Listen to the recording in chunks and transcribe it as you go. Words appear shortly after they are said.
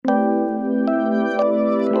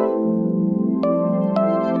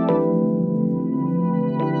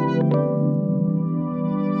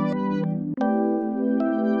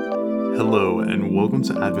and welcome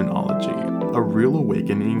to Adventology, a real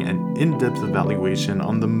awakening and in-depth evaluation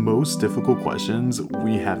on the most difficult questions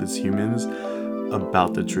we have as humans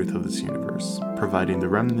about the truth of this universe, providing the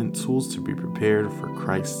remnant tools to be prepared for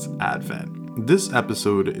Christ's advent. This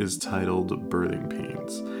episode is titled Birthing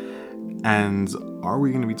Pains. And are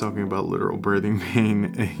we going to be talking about literal birthing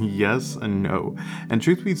pain? Yes and no. And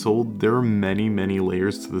truth be told, there are many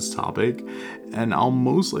layers to this topic, and I'll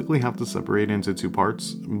most likely have to separate it into two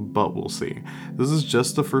parts, but we'll see. This is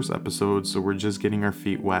just the first episode, so we're just getting our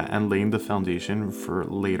feet wet and laying the foundation for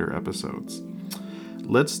later episodes.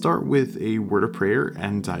 Let's start with a word of prayer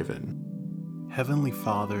and dive in. Heavenly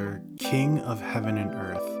Father, King of heaven and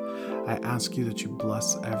earth, I ask you that you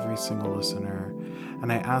bless every single listener,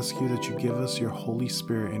 and I ask you that you give us your Holy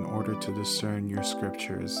Spirit in order to discern your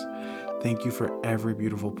scriptures. Thank you for every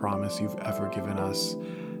beautiful promise you've ever given us.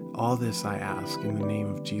 All this I ask in the name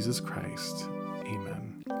of Jesus Christ.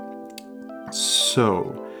 Amen. So,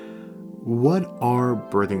 what are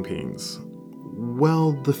birthing pains?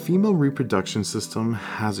 Well, the female reproduction system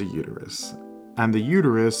has a uterus, and the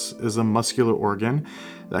uterus is a muscular organ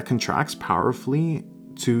that contracts powerfully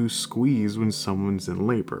to squeeze when someone's in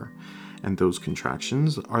labor, and those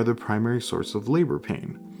contractions are the primary source of labor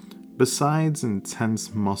pain. Besides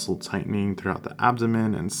intense muscle tightening throughout the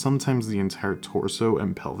abdomen and sometimes the entire torso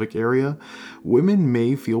and pelvic area, women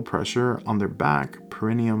may feel pressure on their back,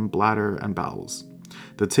 perineum, bladder, and bowels.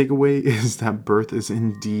 The takeaway is that birth is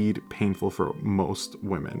indeed painful for most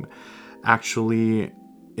women. Actually,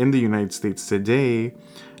 in the United States today,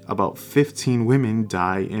 about 15 women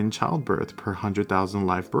die in childbirth per 100,000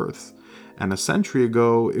 live births. And a century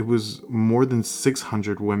ago, it was more than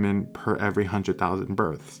 600 women per every 100,000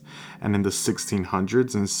 births. And in the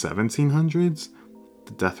 1600s and 1700s,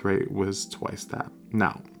 the death rate was twice that.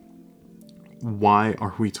 Now, why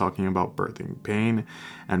are we talking about birthing pain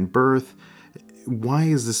and birth? Why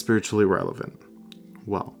is this spiritually relevant?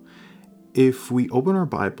 Well, if we open our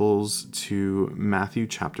Bibles to Mathew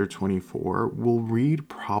chapter 24, we'll read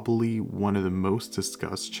probably one of the most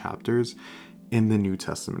discussed chapters in the New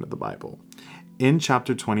Testament of the Bible. In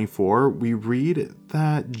chapter 24, we read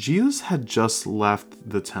that Jesus had just left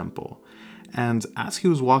the temple, and as he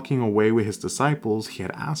was walking away with his disciples, he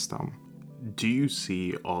had asked them, "Do you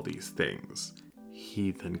see all these things?"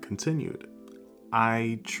 He then continued,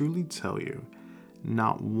 "I truly tell you,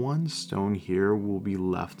 not one stone here will be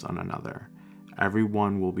left on another. Every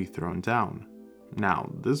one will be thrown down."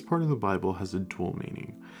 Now, this part of the Bible has a dual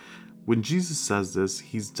meaning. When Jesus says this,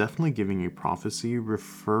 he's definitely giving a prophecy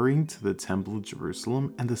referring to the Temple of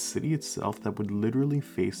Jerusalem and the city itself that would literally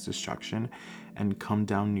face destruction and come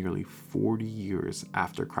down nearly 40 years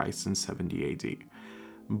after Christ in 70 AD.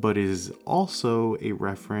 But it is also a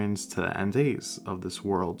reference to the end days of this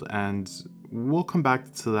world, and we'll come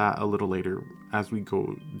back to that a little later as we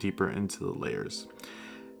go deeper into the layers.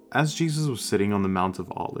 As Jesus was sitting on the Mount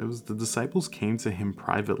of Olives, the disciples came to him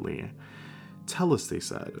privately. "Tell us," they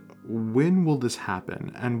said, "when will this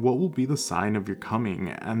happen, and what will be the sign of your coming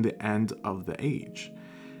and the end of the age?"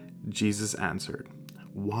 Jesus answered,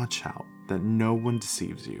 "Watch out that no one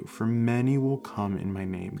deceives you, for many will come in my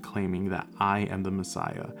name, claiming that I am the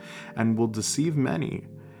Messiah, and will deceive many.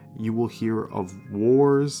 You will hear of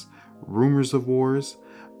wars, rumors of wars,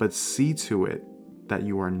 but see to it that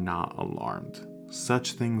you are not alarmed.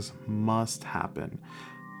 Such things must happen,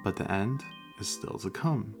 but the end is still to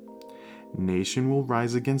come. Nation will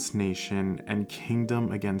rise against nation, and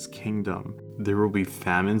kingdom against kingdom. There will be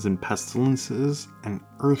famines and pestilences and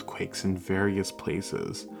earthquakes in various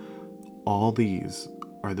places. All these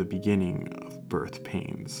are the beginning of birth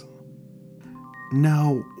pains."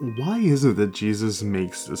 Now, why is it that Jesus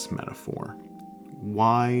makes this metaphor?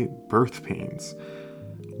 Why birth pains?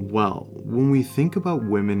 Well, when we think about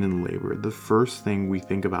women in labor, the first thing we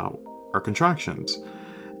think about are contractions.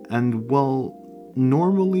 And well,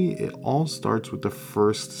 normally it all starts with the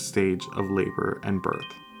first stage of labor and birth.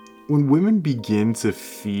 When women begin to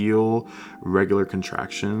feel regular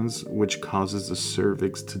contractions, which causes the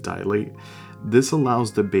cervix to dilate, this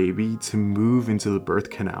allows the baby to move into the birth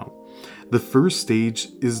canal. The first stage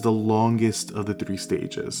is the longest of the three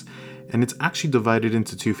stages, and it's actually divided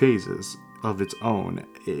into two phases of its own: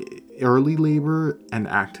 early labor and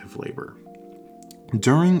active labor.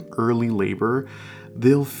 During early labor,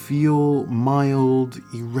 they'll feel mild,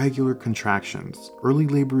 irregular contractions. Early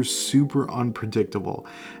labor is super unpredictable,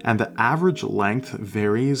 and the average length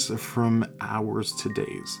varies from hours to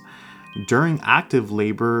days. During active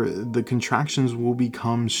labor, the contractions will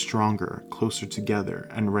become stronger, closer together,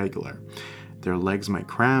 and regular. Their legs might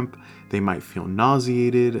cramp, they might feel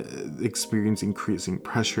nauseated, experience increasing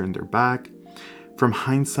pressure in their back. From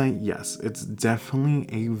hindsight, yes, it's definitely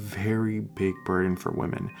a very big burden for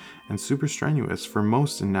women and super strenuous for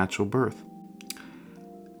most in natural birth.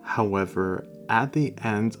 However, at the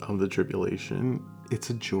end of the tribulation, it's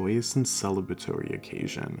a joyous and celebratory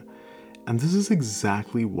occasion. And this is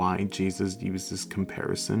exactly why Jesus used this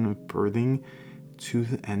comparison of birthing to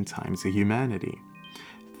the end times of humanity.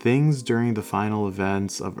 Things during the final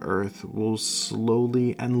events of Earth will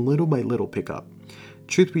slowly and little by little pick up.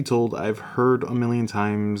 Truth be told, I've heard a million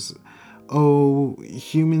times, oh,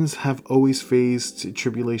 humans have always faced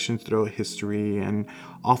tribulation throughout history and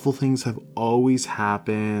awful things have always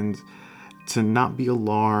happened. To not be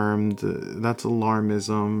alarmed, that's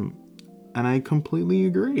alarmism. And I completely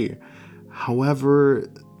agree. However,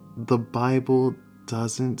 the Bible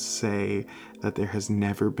doesn't say that there has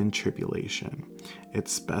never been tribulation. It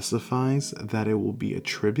specifies that it will be a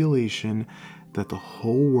tribulation that the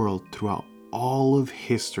whole world throughout all of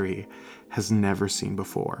history has never seen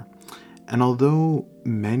before. And although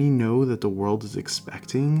many know that the world is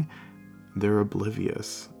expecting, they're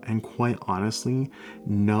oblivious and quite honestly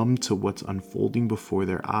numb to what's unfolding before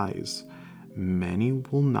their eyes. Many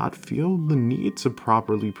will not feel the need to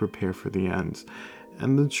properly prepare for the end.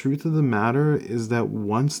 And the truth of the matter is that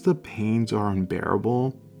once the pains are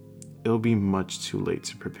unbearable, it'll be much too late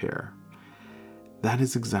to prepare. That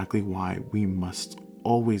is exactly why we must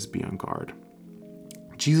always be on guard.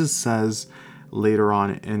 Jesus says later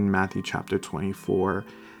on in Matthew chapter 24,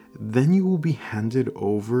 "Then you will be handed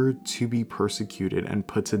over to be persecuted and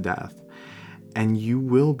put to death, and you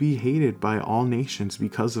will be hated by all nations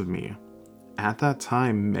because of me. At that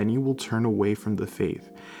time, many will turn away from the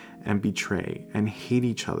faith and betray and hate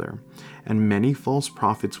each other, and many false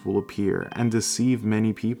prophets will appear and deceive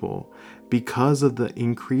many people. Because of the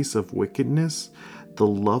increase of wickedness, the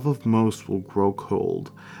love of most will grow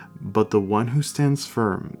cold, but the one who stands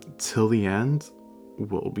firm till the end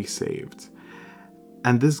will be saved.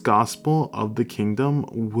 And this gospel of the kingdom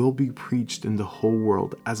will be preached in the whole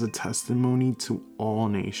world as a testimony to all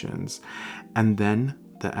nations, and then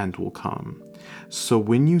the end will come. So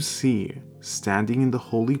when you see, standing in the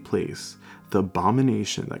holy place, the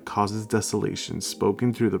abomination that causes desolation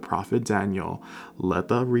spoken through the prophet Daniel, let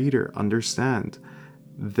the reader understand.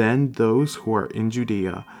 Then those who are in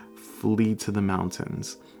Judea flee to the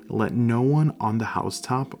mountains. Let no one on the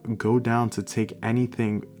housetop go down to take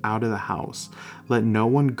anything out of the house. Let no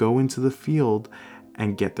one go into the field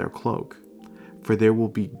and get their cloak. For there will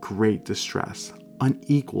be great distress,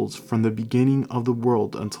 unequaled from the beginning of the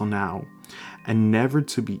world until now, and never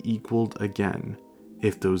to be equaled again.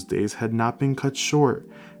 If those days had not been cut short,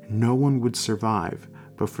 no one would survive,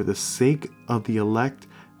 but for the sake of the elect,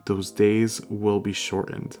 those days will be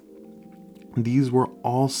shortened." These were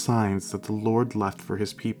all signs that the Lord left for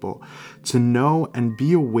his people to know and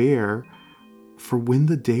be aware for when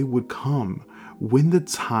the day would come, when the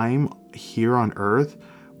time here on earth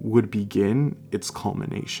would begin its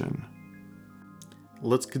culmination.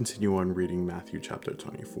 Let's continue on reading Matthew chapter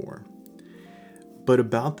 24. "But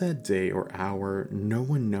about that day or hour no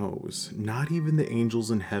one knows, not even the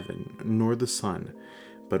angels in heaven, nor the Son,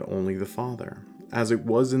 but only the Father. As it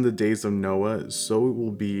was in the days of Noah, so it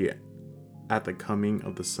will be at the coming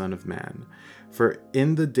of the Son of Man. For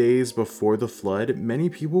in the days before the flood, many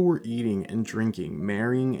people were eating and drinking,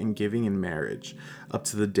 marrying and giving in marriage, up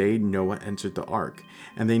to the day Noah entered the ark,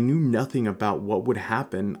 and they knew nothing about what would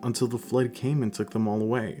happen until the flood came and took them all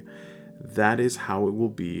away. That is how it will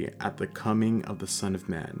be at the coming of the Son of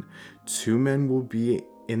Man. 2 men will be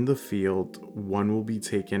in the field, one will be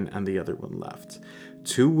taken and the other one left.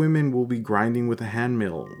 2 women will be grinding with a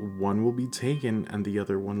handmill, one will be taken and the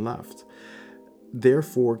other one left.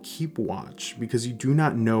 Therefore keep watch, because you do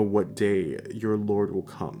not know what day your Lord will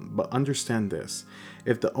come. But understand this,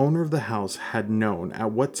 if the owner of the house had known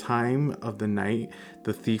at what time of the night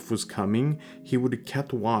the thief was coming, he would have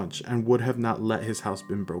kept watch and would have not let his house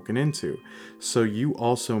been broken into. So you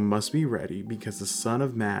also must be ready, because the Son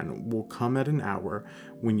of Man will come at an hour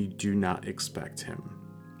when you do not expect him."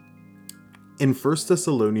 In 1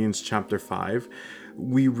 Thessalonians chapter 5,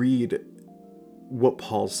 we read what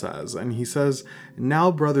Paul says, and he says,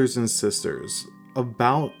 "Now, brothers and sisters,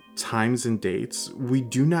 about times and dates, we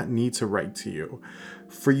do not need to write to you,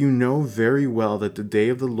 for you know very well that the day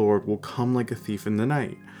of the Lord will come like a thief in the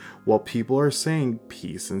night. While people are saying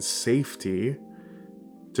peace and safety,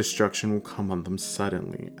 destruction will come on them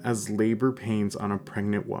suddenly, as labor pains on a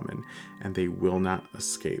pregnant woman, and they will not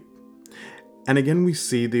escape." And again, we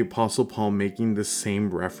see the Apostle Paul making the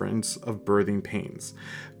same reference of birthing pains.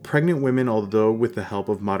 Pregnant women, although with the help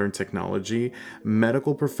of modern technology,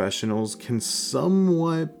 medical professionals can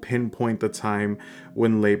somewhat pinpoint the time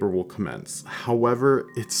when labor will commence. However,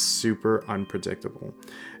 it's super unpredictable.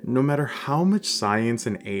 No matter how much science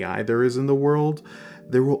and AI there is in the world,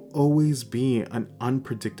 there will always be an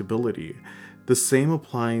unpredictability. The same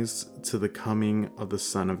applies to the coming of the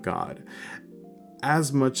Son of God.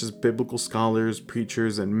 As much as biblical scholars,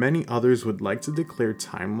 preachers, and many others would like to declare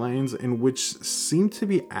timelines in which seem to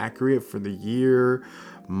be accurate for the year,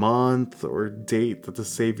 month, or date that the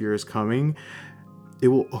Savior is coming, it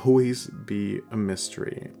will always be a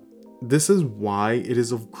mystery. This is why it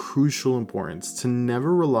is of crucial importance to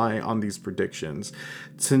never rely on these predictions,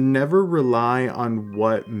 to never rely on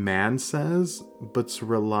what man says, but to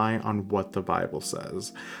rely on what the Bible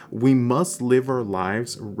says. We must live our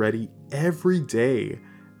lives ready every day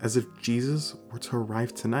as if Jesus were to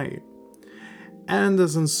arrive tonight. And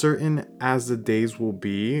as uncertain as the days will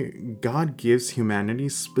be, God gives humanity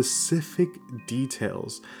specific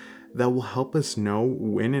details that will help us know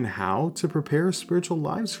when and how to prepare our spiritual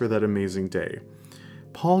lives for that amazing day.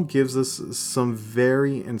 Paul gives us some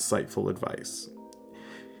very insightful advice.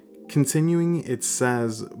 Continuing, it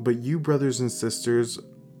says, "But you, brothers and sisters,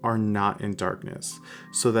 are not in darkness,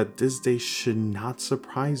 so that this day should not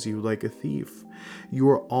surprise you like a thief. You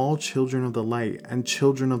are all children of the light and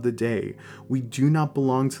children of the day. We do not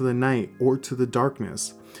belong to the night or to the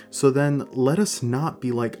darkness. So then let us not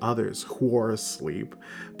be like others who are asleep,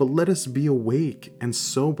 but let us be awake and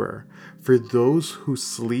sober. For those who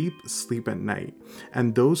sleep, sleep at night,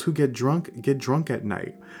 and those who get drunk at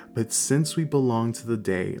night. But since we belong to the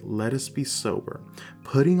day, let us be sober,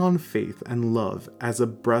 putting on faith and love as a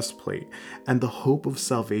breastplate, and the hope of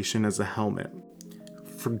salvation as a helmet.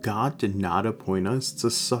 For God did not appoint us to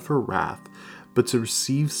suffer wrath, but to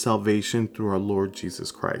receive salvation through our Lord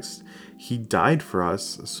Jesus Christ. He died for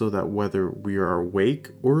us so that whether we are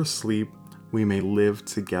awake or asleep, we may live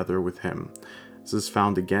together with him." This is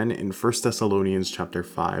found again in 1 Thessalonians chapter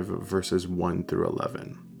 5, verses 1 through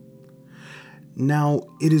 11. Now,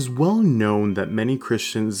 it is well known that many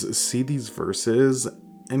Christians see these verses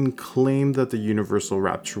and claim that the universal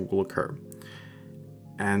rapture will occur.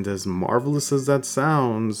 And as marvelous as that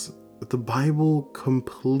sounds, the Bible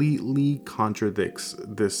completely contradicts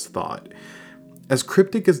this thought. As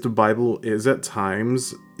cryptic as the Bible is at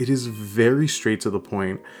times, it is very straight to the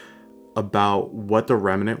point about what the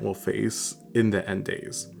remnant will face in the end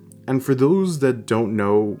days. And for those that don't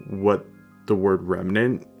know what the word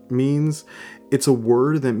remnant means, it's a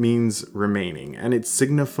word that means remaining, and it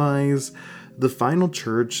signifies the final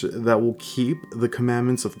church that will keep the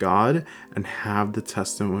commandments of God and have the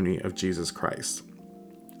testimony of Jesus Christ.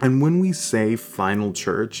 And when we say final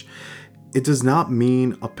church, it does not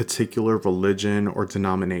mean a particular religion or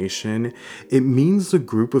denomination. It means the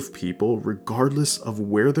group of people, regardless of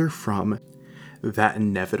where they're from, that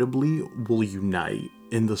inevitably will unite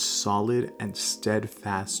in the solid and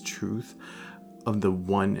steadfast truth of the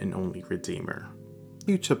one and only Redeemer.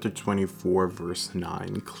 Matthew chapter 24, verse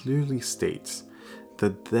 9 clearly states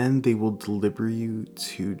that then they will deliver you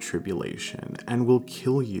to tribulation and will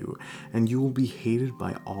kill you, and you will be hated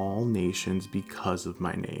by all nations because of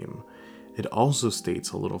my name. It also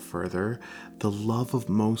states a little further, the love of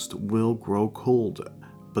most will grow cold,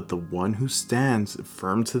 but the one who stands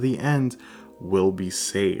firm to the end will be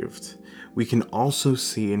saved. We can also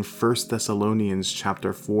see in 1 Thessalonians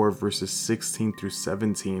chapter 4 verses 16 through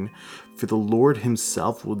 17, "For the Lord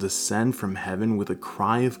himself will descend from heaven with a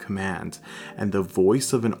cry of command, and the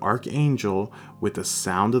voice of an archangel, with the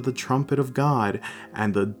sound of the trumpet of God,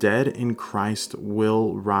 and the dead in Christ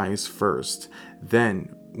will rise first.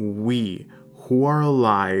 Then we who are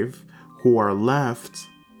alive, who are left,"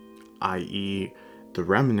 i.e., the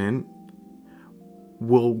remnant,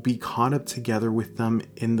 "will be caught up together with them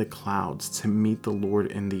in the clouds to meet the Lord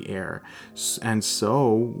in the air. And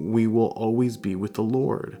so we will always be with the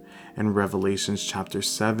Lord." In Revelations chapter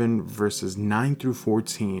 7, verses 9 through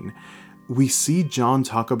 14, we see John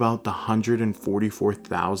talk about the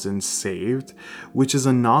 144,000 saved, which is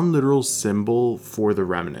a non-literal symbol for the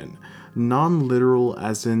remnant. Non-literal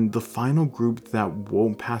as in the final group that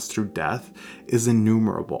won't pass through death is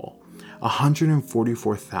innumerable.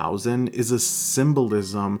 144,000 is a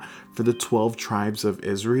symbolism for the 12 tribes of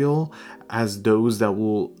Israel as those that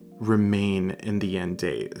will remain in the end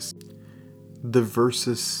days. The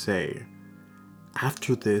verses say,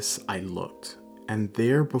 "After this I looked, and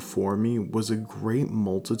there before me was a great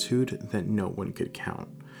multitude that no one could count,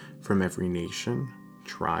 from every nation,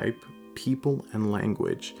 tribe, people, and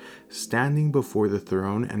language, standing before the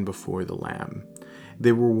throne and before the Lamb.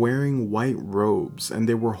 They were wearing white robes, and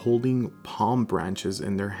they were holding palm branches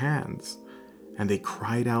in their hands. And they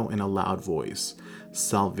cried out in a loud voice,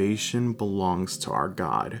 "Salvation belongs to our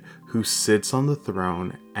God, who sits on the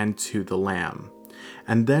throne, and to the Lamb."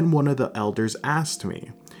 And then one of the elders asked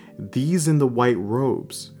me, "These in the white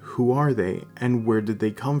robes, who are they, and where did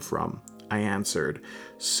they come from?" I answered,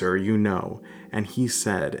 "Sir, you know." And he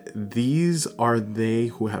said, "These are they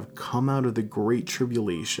who have come out of the great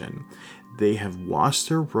tribulation. They have washed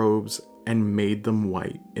their robes and made them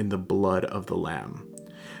white in the blood of the Lamb."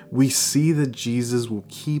 We see that Jesus will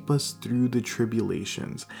keep us through the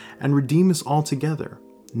tribulations and redeem us altogether.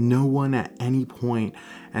 No one at any point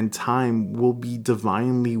and time will be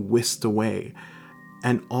divinely whisked away,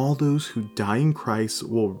 and all those who die in Christ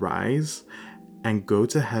will rise and go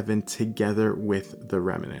to heaven together with the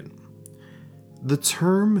remnant. The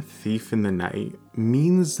term thief in the night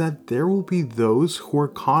means that there will be those who are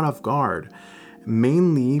caught off guard,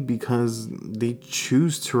 mainly because they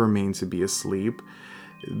choose to remain to be asleep,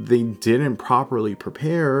 they didn't properly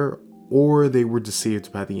prepare, or they were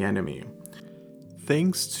deceived by the enemy.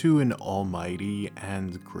 Thanks to an almighty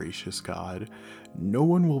and gracious God, no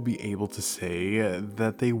one will be able to say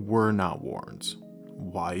that they were not warned.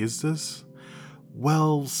 Why is this?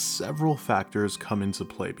 Well, several factors come into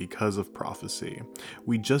play because of prophecy.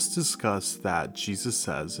 We just discussed that Jesus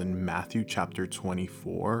says in Matthew chapter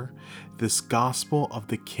 24, "This gospel of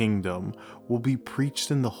the kingdom will be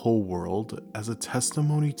preached in the whole world as a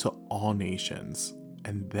testimony to all nations,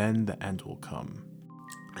 and then the end will come."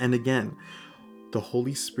 And again, the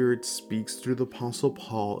Holy Spirit speaks through the Apostle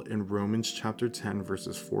Paul in Romans chapter 10,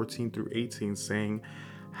 verses 14 through 18, saying,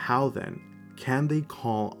 "How then can they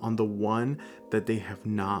call on the one that they have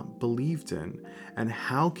not believed in? And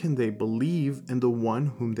how can they believe in the one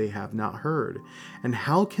whom they have not heard? And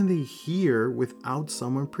how can they hear without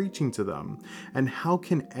someone preaching to them? And how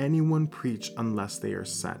can anyone preach unless they are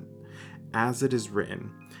sent? As it is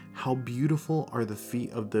written, how beautiful are the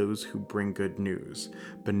feet of those who bring good news.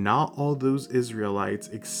 But not all those Israelites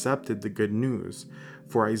accepted the good news.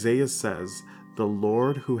 For Isaiah says, the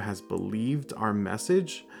Lord who has believed our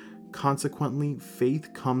message. Consequently,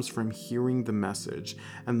 faith comes from hearing the message,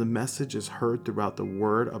 and the message is heard throughout the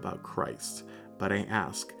word about Christ. But I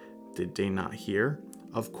ask, did they not hear?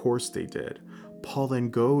 Of course they did. Paul then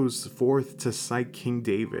goes forth to cite King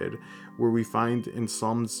David, where we find in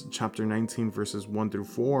Psalms chapter 19, verses 1 through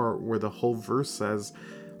 4, where the whole verse says,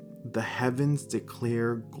 "The heavens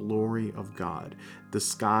declare glory of God. The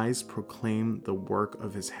skies proclaim the work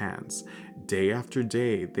of his hands. Day after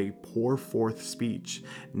day they pour forth speech.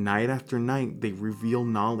 Night after night they reveal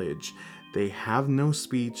knowledge. They have no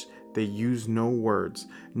speech, they use no words.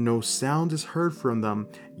 No sound is heard from them,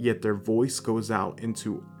 yet their voice goes out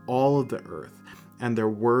into all of the earth, and their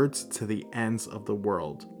words to the ends of the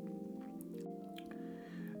world."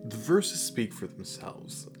 The verses speak for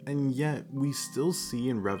themselves, and yet we still see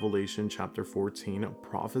in Revelation chapter 14 a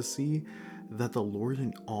prophecy that the Lord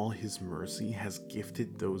in all his mercy has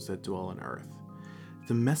gifted those that dwell on earth.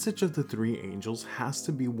 The message of the three angels has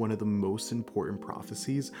to be one of the most important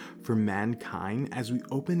prophecies for mankind as we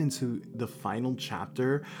open into the final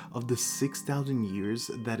chapter of the 6,000 years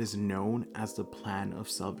that is known as the plan of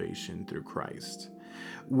salvation through Christ.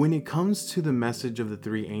 When it comes to the message of the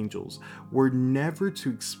three angels, we're never to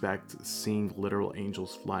expect seeing literal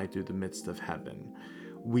angels fly through the midst of heaven.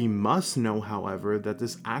 We must know, however, that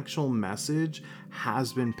this actual message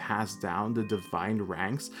has been passed down the divine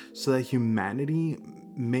ranks so that humanity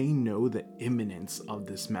may know the imminence of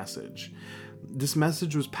this message. This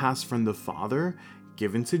message was passed from the Father,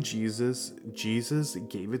 given to Jesus. Jesus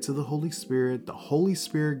gave it to the Holy Spirit. The Holy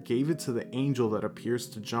Spirit gave it to the angel that appears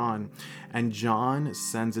to John, and John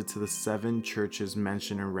sends it to the 7 churches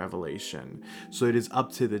mentioned in Revelation. So it is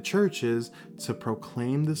up to the churches to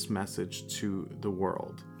proclaim this message to the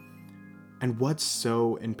world. And what's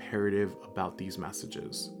so imperative about these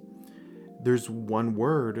messages? There's one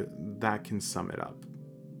word that can sum it up: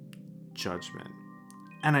 judgment.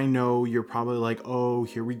 And I know you're probably like, oh,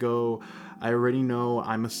 here we go. I already know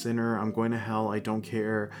I'm a sinner. I'm going to hell. I don't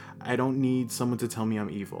care. I don't need someone to tell me I'm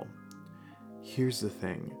evil. Here's the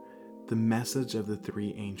thing. The message of the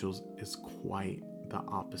three angels is quite the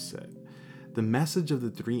opposite. The message of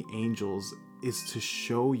the three angels is to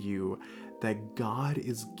show you that God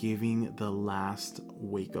is giving the last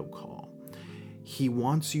wake-up call. He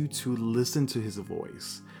wants you to listen to his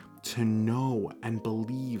voice, to know and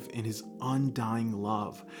believe in his undying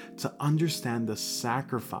love, to understand the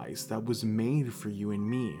sacrifice that was made for you and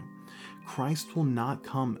me. Christ will not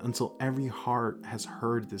come until every heart has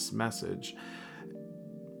heard this message.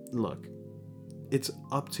 Look, it's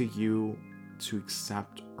up to you to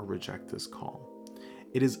accept or reject this call.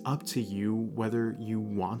 It is up to you whether you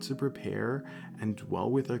want to prepare and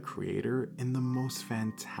dwell with our Creator in the most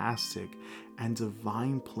fantastic and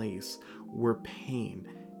divine place where pain,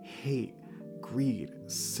 hate, greed,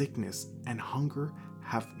 sickness, and hunger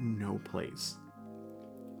have no place.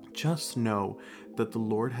 Just know that the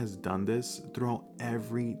Lord has done this throughout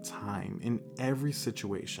every time, in every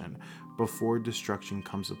situation, before destruction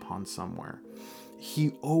comes upon somewhere.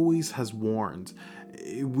 He always has warned.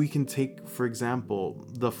 We can take, for example,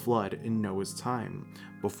 the flood in Noah's time,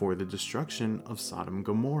 before the destruction of Sodom and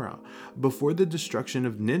Gomorrah, before the destruction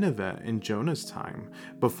of Nineveh in Jonah's time,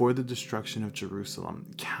 before the destruction of Jerusalem.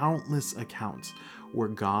 Countless accounts where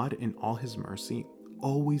God, in all his mercy,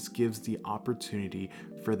 always gives the opportunity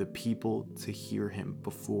for the people to hear him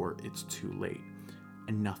before it's too late.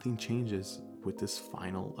 And nothing changes with this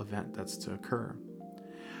final event that's to occur.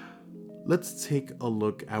 Let's take a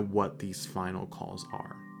look at what these final calls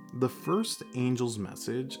are. The first angel's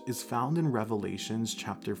message is found in Revelations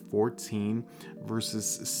chapter 14,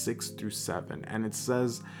 verses 6 through 7, and it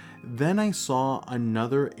says, "Then I saw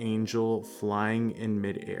another angel flying in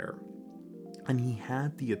midair, and he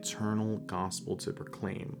had the eternal gospel to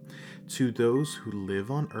proclaim to those who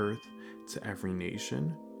live on earth, to every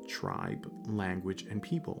nation, tribe, language, and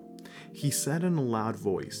people. He said in a loud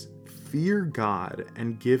voice, 'Fear God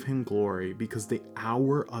and give him glory, because the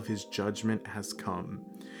hour of his judgment has come.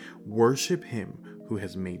 Worship him who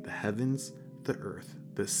has made the heavens, the earth,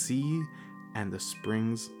 the sea, and the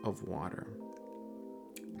springs of water.'"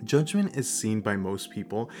 Judgment is seen by most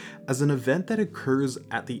people as an event that occurs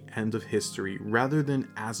at the end of history rather than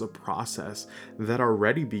as a process that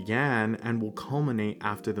already began and will culminate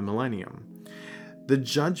after the millennium. The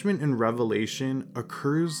judgment in Revelation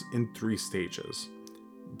occurs in 3 stages: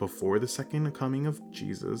 before the second coming of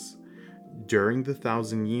Jesus, during the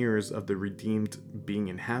 1,000 years of the redeemed being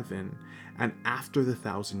in heaven, and after the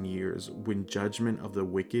 1,000 years when judgment of the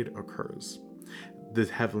wicked occurs. The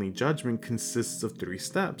heavenly judgment consists of 3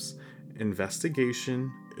 steps: investigation,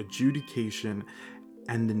 adjudication,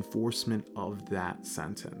 and enforcement of that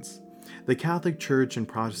sentence. The Catholic Church and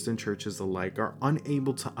Protestant churches alike are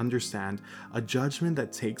unable to understand a judgment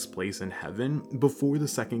that takes place in heaven before the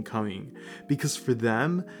second coming, because for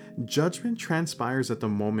them, judgment transpires at the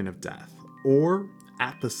moment of death, or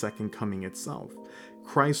at the second coming itself.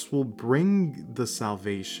 Christ will bring the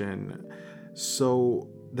salvation, so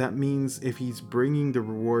that means if he's bringing the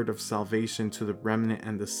reward of salvation to the remnant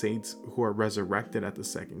and the saints who are resurrected at the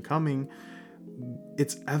second coming,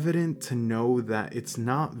 it's evident to know that it's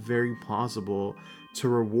not very plausible to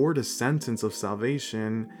reward a sentence of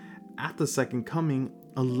salvation at the second coming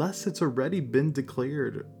unless it's already been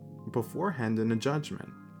declared beforehand in a judgment.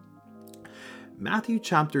 Matthew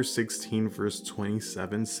chapter 16 verse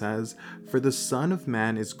 27 says, "For the Son of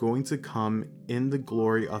Man is going to come in the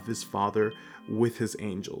glory of his Father with his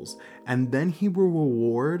angels, and then he will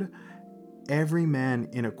reward every man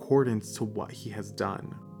in accordance to what he has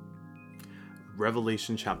done."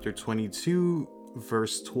 Revelation chapter 22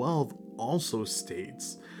 verse 12 also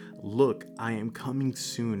states, "Look, I am coming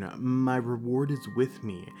soon. My reward is with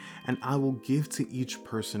me, and I will give to each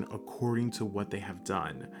person according to what they have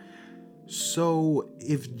done." So,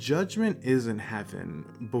 if judgment is in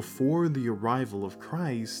heaven before the arrival of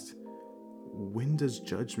Christ, when does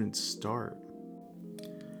judgment start?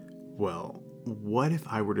 Well, what if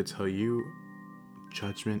I were to tell you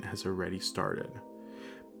judgment has already started?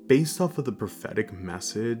 Based off of the prophetic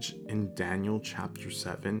message in Daniel chapter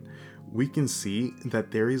 7, we can see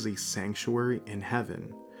that there is a sanctuary in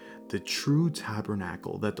heaven, the true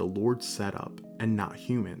tabernacle that the Lord set up, and not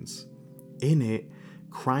humans. In it,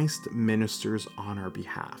 Christ ministers on our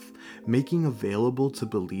behalf, making available to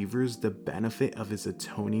believers the benefit of his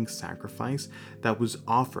atoning sacrifice that was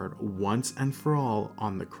offered once and for all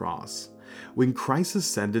on the cross. When Christ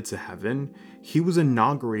ascended to heaven, he was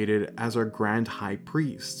inaugurated as our grand high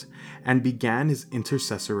priest and began his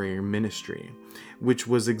intercessory ministry, which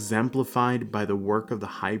was exemplified by the work of the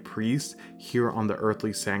high priest here on the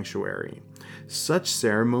earthly sanctuary. Such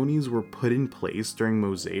ceremonies were put in place during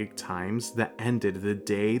Mosaic times that ended the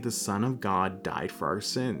day the Son of God died for our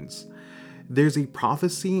sins. There's a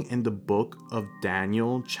prophecy in the book of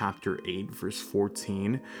Daniel chapter 8 verse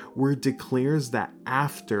 14 where it declares that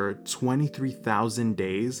after 23,000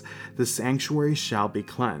 days the sanctuary shall be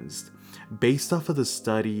cleansed. Based off of the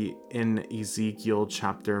study in Ezekiel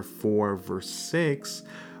chapter 4, verse 6,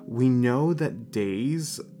 we know that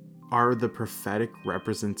days are the prophetic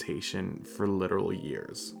representation for literal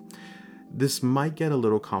years. This might get a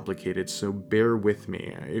little complicated, so bear with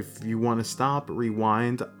me. If you want to stop,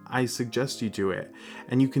 rewind, I suggest you do it.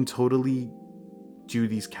 And you can totally do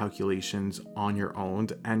these calculations on your own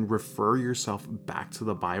and refer yourself back to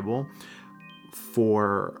the Bible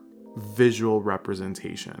for visual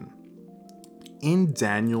representation. In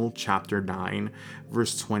Daniel chapter 9,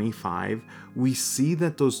 verse 25, we see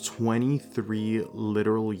that those 23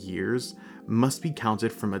 literal years must be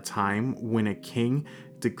counted from a time when a king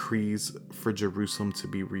decrees for Jerusalem to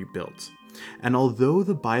be rebuilt. And although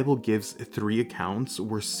the Bible gives 3 accounts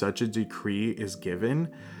where such a decree is given,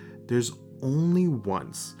 there's only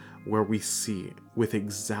once where we see with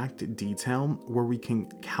exact detail where we can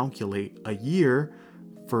calculate a year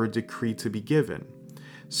for a decree to be given.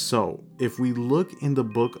 So, if we look in the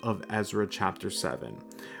book of Ezra chapter 7,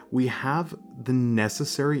 we have the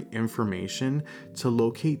necessary information to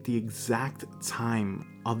locate the exact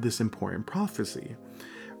time of this important prophecy.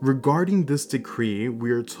 Regarding this decree,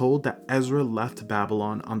 we are told that Ezra left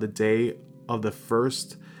Babylon on the day of the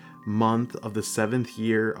first month of the 7th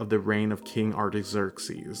year of the reign of King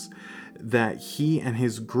Artaxerxes, that he and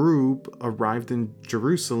his group arrived in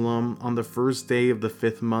Jerusalem on the first day of the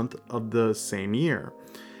 5th month of the same year.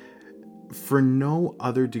 For no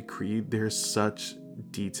other decree there's such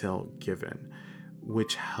detail given,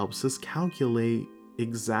 which helps us calculate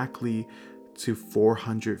exactly to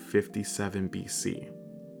 457 BC.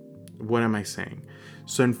 What am I saying?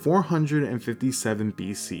 So in 457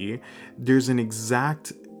 BC, there's an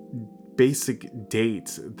exact basic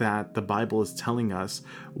date that the Bible is telling us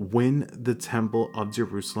when the Temple of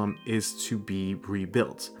Jerusalem is to be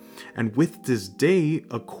rebuilt. And with this date,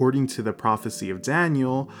 according to the prophecy of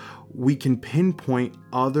Daniel, we can pinpoint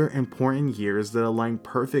other important years that align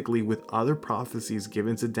perfectly with other prophecies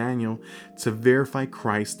given to Daniel to verify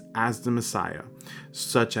Christ as the Messiah,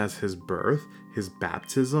 such as his birth, his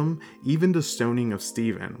baptism, even the stoning of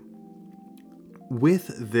Stephen.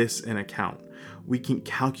 With this in account, we can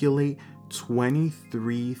calculate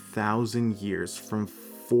 23,000 years from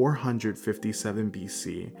 457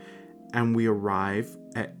 BC, and we arrive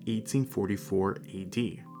at 1844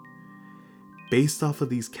 AD. Based off of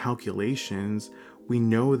these calculations, we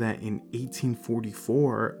know that in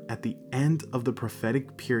 1844, at the end of the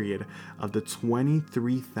prophetic period of the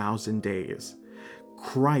 23,000 days,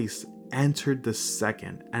 Christ entered the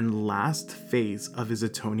second and last phase of his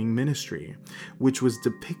atoning ministry, which was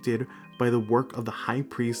depicted by the work of the high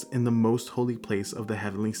priest in the most holy place of the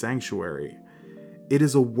heavenly sanctuary. It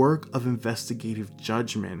is a work of investigative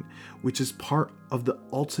judgment, which is part of the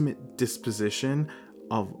ultimate disposition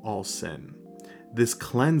of all sin. This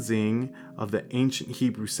cleansing of the ancient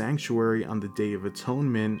Hebrew sanctuary on the Day of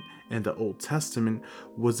Atonement in the Old Testament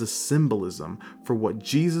was a symbolism for what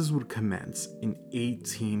Jesus would commence in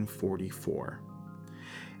 1844.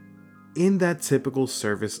 In that typical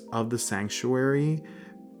service of the sanctuary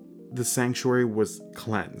was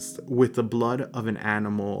cleansed with the blood of an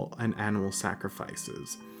animal and animal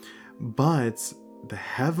sacrifices. But the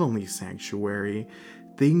heavenly sanctuary,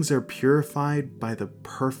 things are purified by the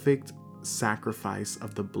perfect sacrifice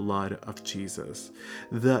of the blood of Jesus.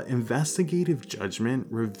 The investigative judgment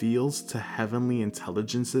reveals to heavenly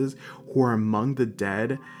intelligences who are among the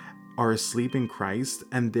dead, are asleep in Christ,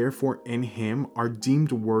 and therefore in him are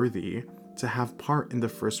deemed worthy to have part in the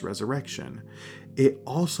first resurrection. It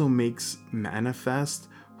also makes manifest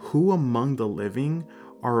who among the living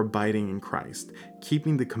are abiding in Christ,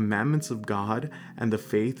 keeping the commandments of God and the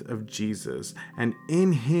faith of Jesus, and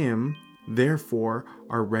in him therefore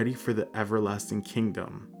are ready for the everlasting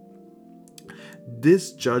kingdom.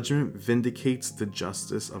 This judgment vindicates the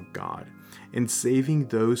justice of God in saving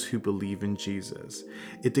those who believe in Jesus.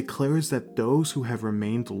 It declares that those who have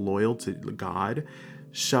remained loyal to God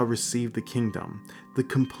shall receive the kingdom. The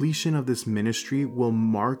completion of this ministry will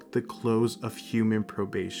mark the close of human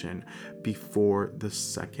probation before the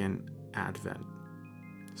second advent.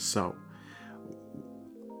 So,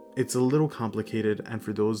 it's a little complicated, and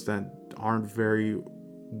for those that aren't very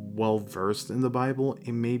well versed in the Bible,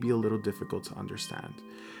 it may be a little difficult to understand.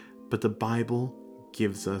 But the Bible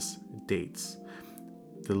gives us dates.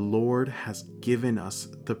 The Lord has given us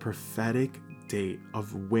the prophetic date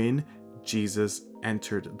of when Jesus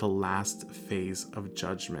entered the last phase of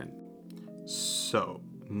judgment. So,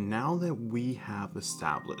 now that we have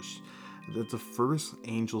established that the first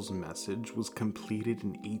angel's message was completed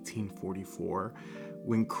in 1844,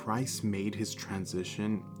 when Christ made his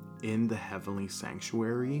transition in the heavenly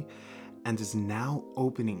sanctuary, and is now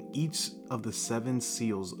opening each of the 7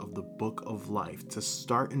 seals of the book of life to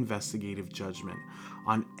start investigative judgment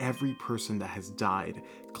on every person that has died,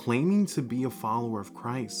 claiming to be a follower of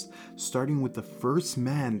Christ, starting with the first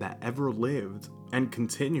man that ever lived and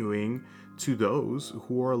continuing to those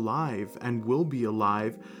who are alive and will be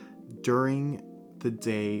alive during the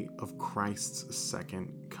day of Christ's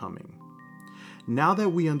second coming. Now that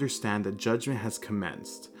we understand that judgment has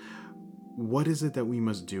commenced, what is it that we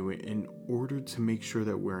must do in order to make sure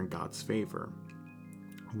that we're in God's favor?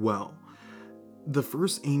 Well, the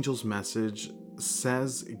first angel's message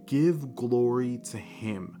says, "Give glory to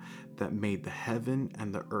him that made the heaven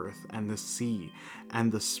and the earth and the sea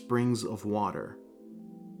and the springs of water."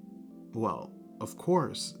 Well, of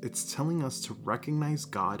course, it's telling us to recognize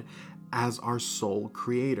God as our sole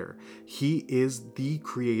creator. He is the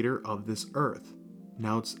creator of this earth.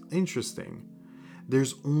 Now it's interesting.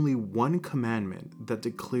 There's only one commandment that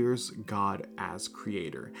declares God as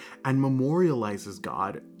creator and memorializes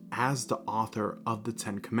God as the author of the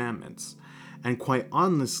 10 commandments. And quite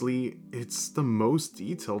honestly, it's the most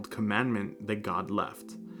detailed commandment that God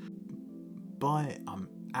left. But I'm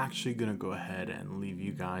actually going to go ahead and leave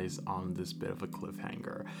you guys on this bit of a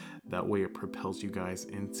cliffhanger. That way it propels you guys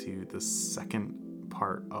into the second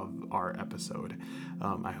part of our episode.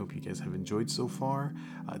 I hope you guys have enjoyed so far.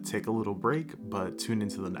 Take a little break, but tune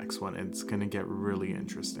into the next one. It's going to get really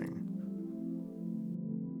interesting.